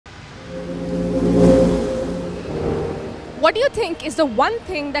What do you think is the one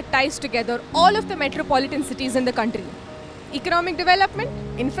thing that ties together all of the metropolitan cities in the country? Economic development?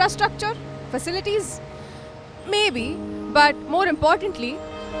 Infrastructure? Facilities? Maybe, but more importantly,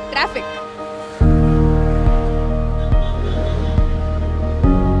 traffic.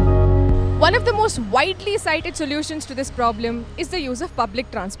 One of the most widely cited solutions to this problem is the use of public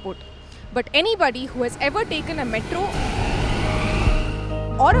transport. But anybody who has ever taken a metro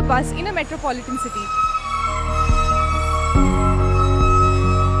or a bus in a metropolitan city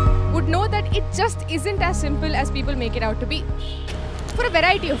would know that it just isn't as simple as people make it out to be, for a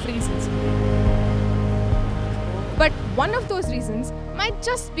variety of reasons. But one of those reasons might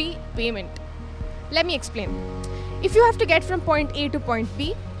just be payment. Let me explain. If you have to get from point A to point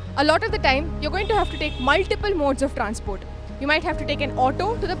B, a lot of the time you're going to have to take multiple modes of transport. You might have to take an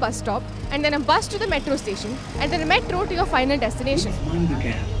auto to the bus stop, and then a bus to the metro station, and then a metro to your final destination. Find the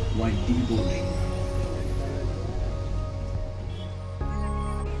gap while deboarding.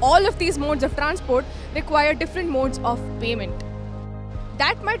 All of these modes of transport require different modes of payment.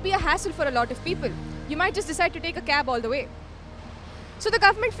 That might be a hassle for a lot of people. You might just decide to take a cab all the way. So the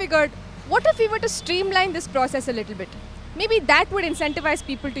government figured, what if we were to streamline this process a little bit? Maybe that would incentivize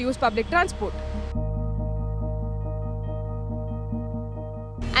people to use public transport.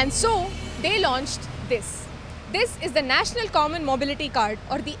 And so they launched this. This is the National Common Mobility Card,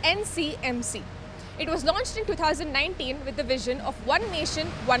 or the NCMC. It was launched in 2019 with the vision of one nation,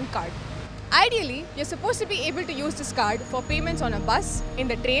 one card. Ideally, you're supposed to be able to use this card for payments on a bus, in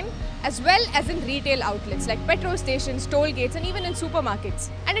the train, as well as in retail outlets like petrol stations, toll gates, and even in supermarkets.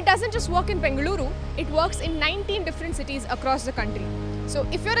 And it doesn't just work in Bengaluru, it works in 19 different cities across the country. So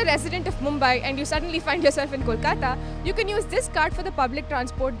if you're a resident of Mumbai and you suddenly find yourself in Kolkata, you can use this card for the public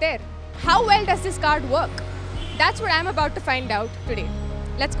transport there. How well does this card work? That's what I'm about to find out today.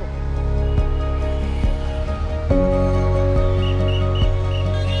 Let's go.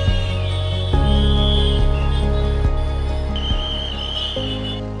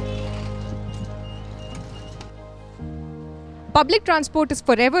 Public transport is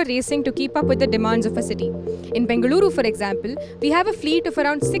forever racing to keep up with the demands of a city. In Bengaluru, for example, we have a fleet of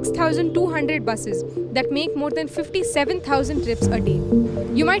around 6,200 buses that make more than 57,000 trips a day.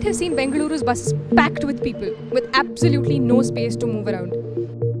 You might have seen Bengaluru's buses packed with people, with absolutely no space to move around.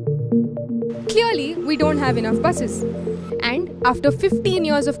 Clearly, we don't have enough buses. And after 15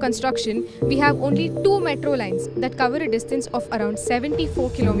 years of construction, we have only 2 metro lines that cover a distance of around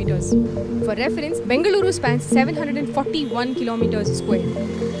 74 kilometers. For reference, Bengaluru spans 741 kilometers square.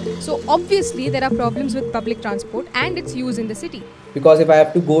 So obviously, there are problems with public transport and its use in the city. Because if I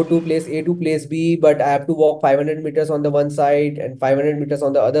have to go to place A to place B, but I have to walk 500 meters on the one side and 500 meters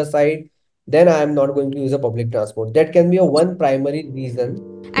on the other side, then I am not going to use a public transport. That can be one primary reason.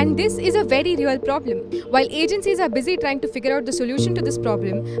 And this is a very real problem. While agencies are busy trying to figure out the solution to this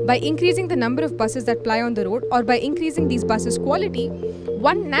problem by increasing the number of buses that ply on the road or by increasing these buses' quality,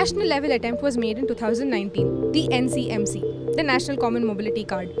 one national level attempt was made in 2019, the NCMC, the National Common Mobility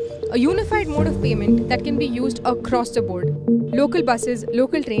Card, a unified mode of payment that can be used across the board: local buses,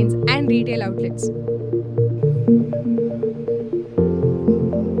 local trains, and retail outlets.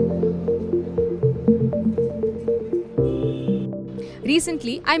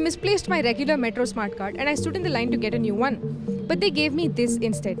 Recently, I misplaced my regular Metro Smart Card and I stood in the line to get a new one. But they gave me this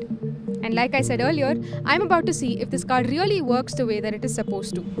instead. And like I said earlier, I'm about to see if this card really works the way that it is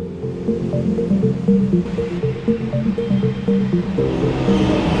supposed to.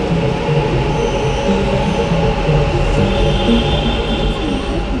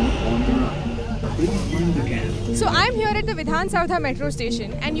 So I'm here at the Vidhan Saudha metro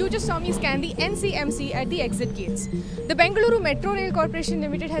station, and you just saw me scan the NCMC at the exit gates. The Bengaluru Metro Rail Corporation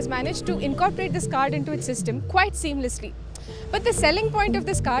Limited has managed to incorporate this card into its system quite seamlessly. But the selling point of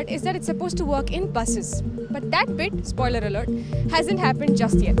this card is that it's supposed to work in buses. But that bit, spoiler alert, hasn't happened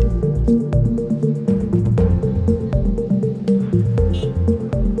just yet.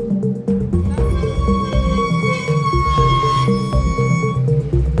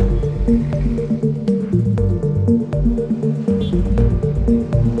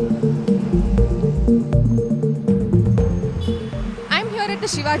 The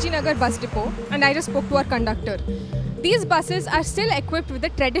Shivaji Nagar bus depot, and I just spoke to our conductor. These buses are still equipped with the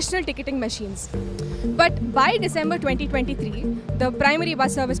traditional ticketing machines. But by December 2023, the primary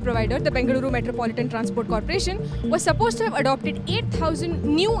bus service provider, the Bengaluru Metropolitan Transport Corporation, was supposed to have adopted 8,000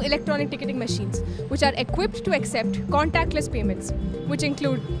 new electronic ticketing machines, which are equipped to accept contactless payments, which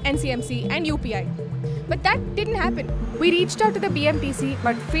include NCMC and UPI. But that didn't happen. We reached out to the BMTC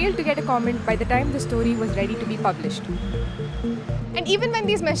but failed to get a comment by the time the story was ready to be published. And even when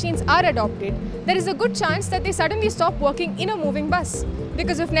these machines are adopted, there is a good chance that they suddenly stop working in a moving bus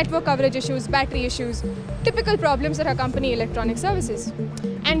because of network coverage issues, battery issues, typical problems that accompany electronic services.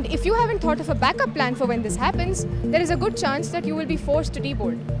 And if you haven't thought of a backup plan for when this happens, there is a good chance that you will be forced to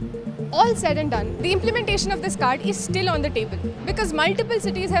deboard. All said and done, the implementation of this card is still on the table because multiple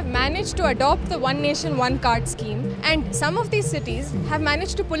cities have managed to adopt the One Nation, One Card scheme, and some of these cities have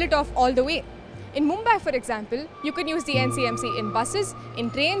managed to pull it off all the way. In Mumbai, for example, you can use the NCMC in buses, in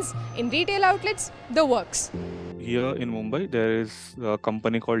trains, in retail outlets, the works. Here in Mumbai, there is a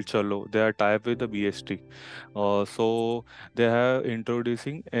company called Chalo. They are tied with the BST. So they are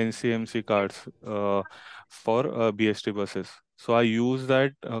introducing NCMC cards for BST buses. So I use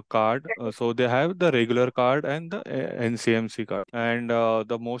that card. So they have the regular card and the NCMC card. And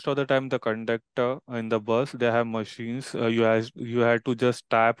the most of the time, the conductor in the bus, they have machines. You had to just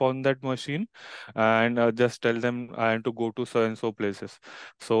tap on that machine and just tell them I want to go to so and so places.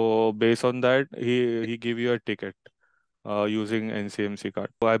 So based on that, he give you a ticket using NCMC card.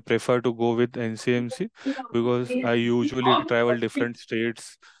 So I prefer to go with NCMC because I usually travel different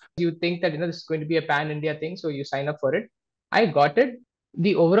states. You think that this is going to be a pan-India thing, so you sign up for it. I got it.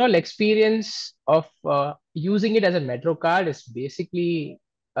 The overall experience of using it as a metro card is basically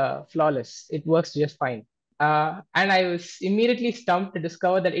flawless. It works just fine. And I was immediately stumped to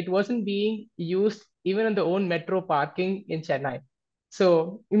discover that it wasn't being used even in the own metro parking in Chennai.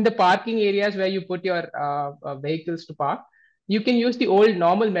 So in the parking areas where you put your vehicles to park, you can use the old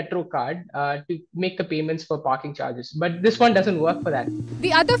normal metro card to make the payments for parking charges. But this one doesn't work for that.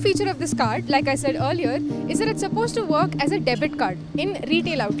 The other feature of this card, like I said earlier, is that it's supposed to work as a debit card in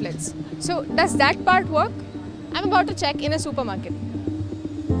retail outlets. So does that part work? I'm about to check in a supermarket.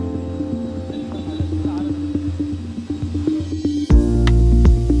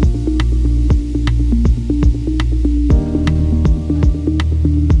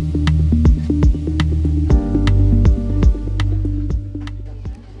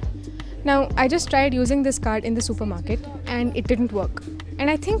 Now, I just tried using this card in the supermarket and it didn't work. And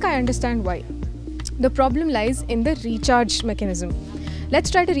I think I understand why. The problem lies in the recharge mechanism. Let's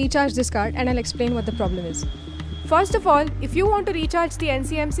try to recharge this card and I'll explain what the problem is. First of all, if you want to recharge the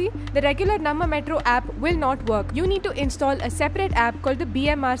NCMC, the regular Namma Metro app will not work. You need to install a separate app called the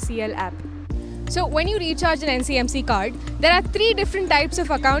BMRCL app. So when you recharge an NCMC card, there are 3 different types of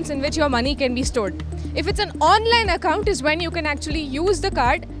accounts in which your money can be stored. If it's an online account is when you can actually use the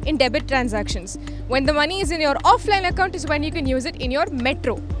card in debit transactions. When the money is in your offline account is when you can use it in your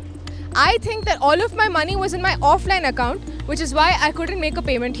metro. I think that all of my money was in my offline account, which is why I couldn't make a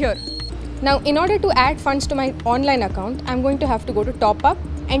payment here. Now, in order to add funds to my online account, I'm going to have to go to top up,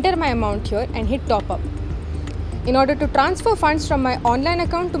 enter my amount here and hit top up. In order to transfer funds from my online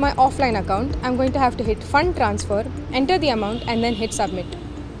account to my offline account, I'm going to have to hit fund transfer, enter the amount and then hit submit.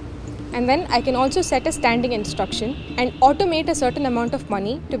 And then I can also set a standing instruction and automate a certain amount of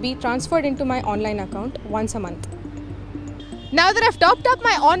money to be transferred into my online account once a month. Now that I've topped up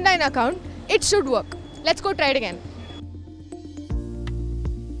my online account, it should work. Let's go try it again.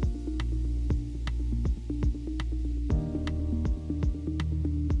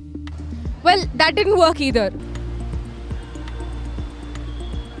 Well, that didn't work either.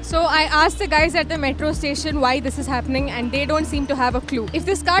 So I asked the guys at the metro station why this is happening and they don't seem to have a clue. If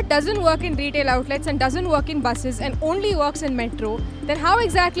this card doesn't work in retail outlets and doesn't work in buses and only works in metro, then how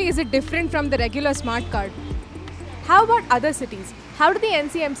exactly is it different from the regular smart card? How about other cities? How do the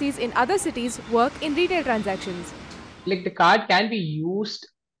NCMCs in other cities work in retail transactions? Like the card can be used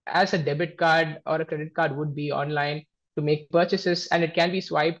as a debit card or a credit card would be online to make purchases, and it can be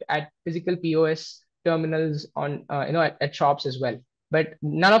swiped at physical POS terminals on at shops as well. But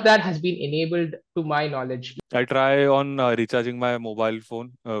none of that has been enabled to my knowledge. I try on recharging my mobile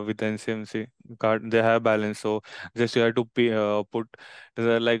phone with NCMC card. They have balance, so just you have to pay, put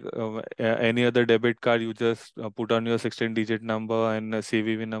like any other debit card. You just put on your 16-digit number and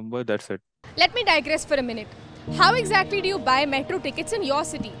CVV number. That's it. Let me digress for a minute. How exactly do you buy metro tickets in your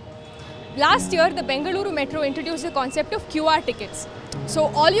city? Last year, the Bengaluru Metro introduced the concept of QR tickets. So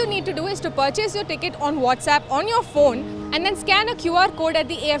all you need to do is to purchase your ticket on WhatsApp on your phone and then scan a QR code at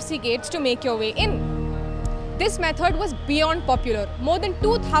the AFC gates to make your way in. This method was beyond popular. More than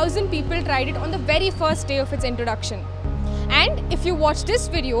 2,000 people tried it on the very first day of its introduction. And if you watch this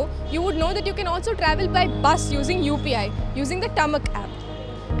video, you would know that you can also travel by bus using UPI, using the Tamak app.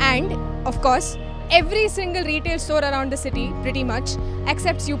 And of course, every single retail store around the city pretty much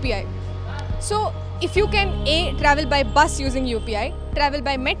accepts UPI. So if you can A, travel by bus using UPI, travel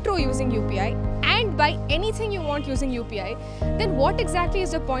by metro using UPI and buy anything you want using UPI, then what exactly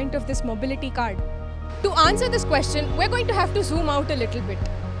is the point of this mobility card? To answer this question, we're going to have to zoom out a little bit.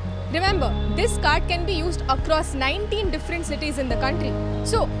 Remember, this card can be used across 19 different cities in the country.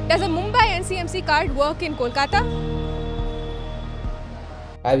 So, does a Mumbai NCMC card work in Kolkata?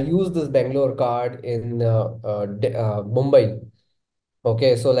 I've used this Bangalore card in Mumbai.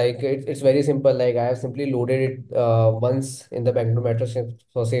 Okay, so like it's very simple. Like I have simply loaded it once in the Bangalore metro,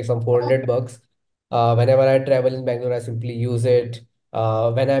 so say some 400 bucks. Whenever I travel in Bangalore, I simply use it.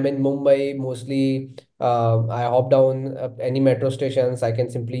 When I'm in Mumbai, mostly I hop down any metro stations. I can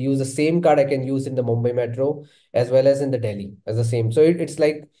simply use the same card I can use in the Mumbai metro as well as in the Delhi as the same. So it's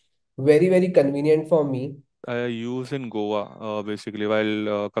like very, very convenient for me. I use in Goa basically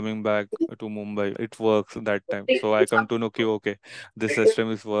while coming back to Mumbai. It works that time. So I come to know, okay, this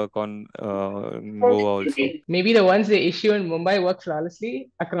system is work on Goa also. Maybe the ones they issue in Mumbai work flawlessly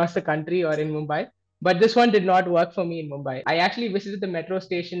across the country or in Mumbai, but this one did not work for me in Mumbai. I actually visited the metro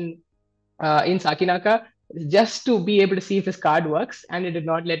station in Sakinaka just to be able to see if this card works, and it did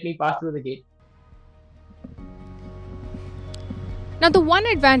not let me pass through the gate. Now, the one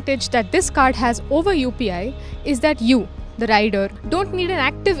advantage that this card has over UPI is that you, the rider, don't need an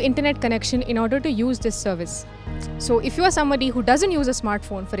active internet connection in order to use this service. So, if you are somebody who doesn't use a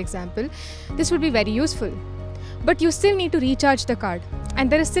smartphone, for example, this would be very useful. But you still need to recharge the card.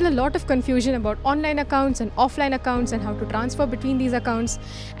 And there is still a lot of confusion about online accounts and offline accounts and how to transfer between these accounts.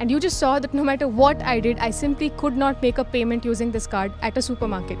 And you just saw that no matter what I did, I simply could not make a payment using this card at a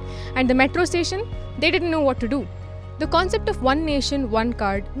supermarket. And the metro station, they didn't know what to do. The concept of one nation, one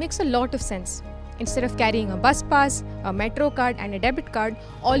card makes a lot of sense. Instead of carrying a bus pass, a metro card and a debit card,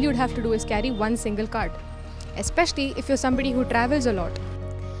 all you'd have to do is carry one single card. Especially if you're somebody who travels a lot.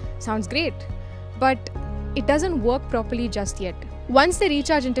 Sounds great, but it doesn't work properly just yet. Once the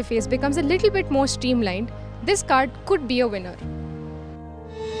recharge interface becomes a little bit more streamlined, this card could be a winner.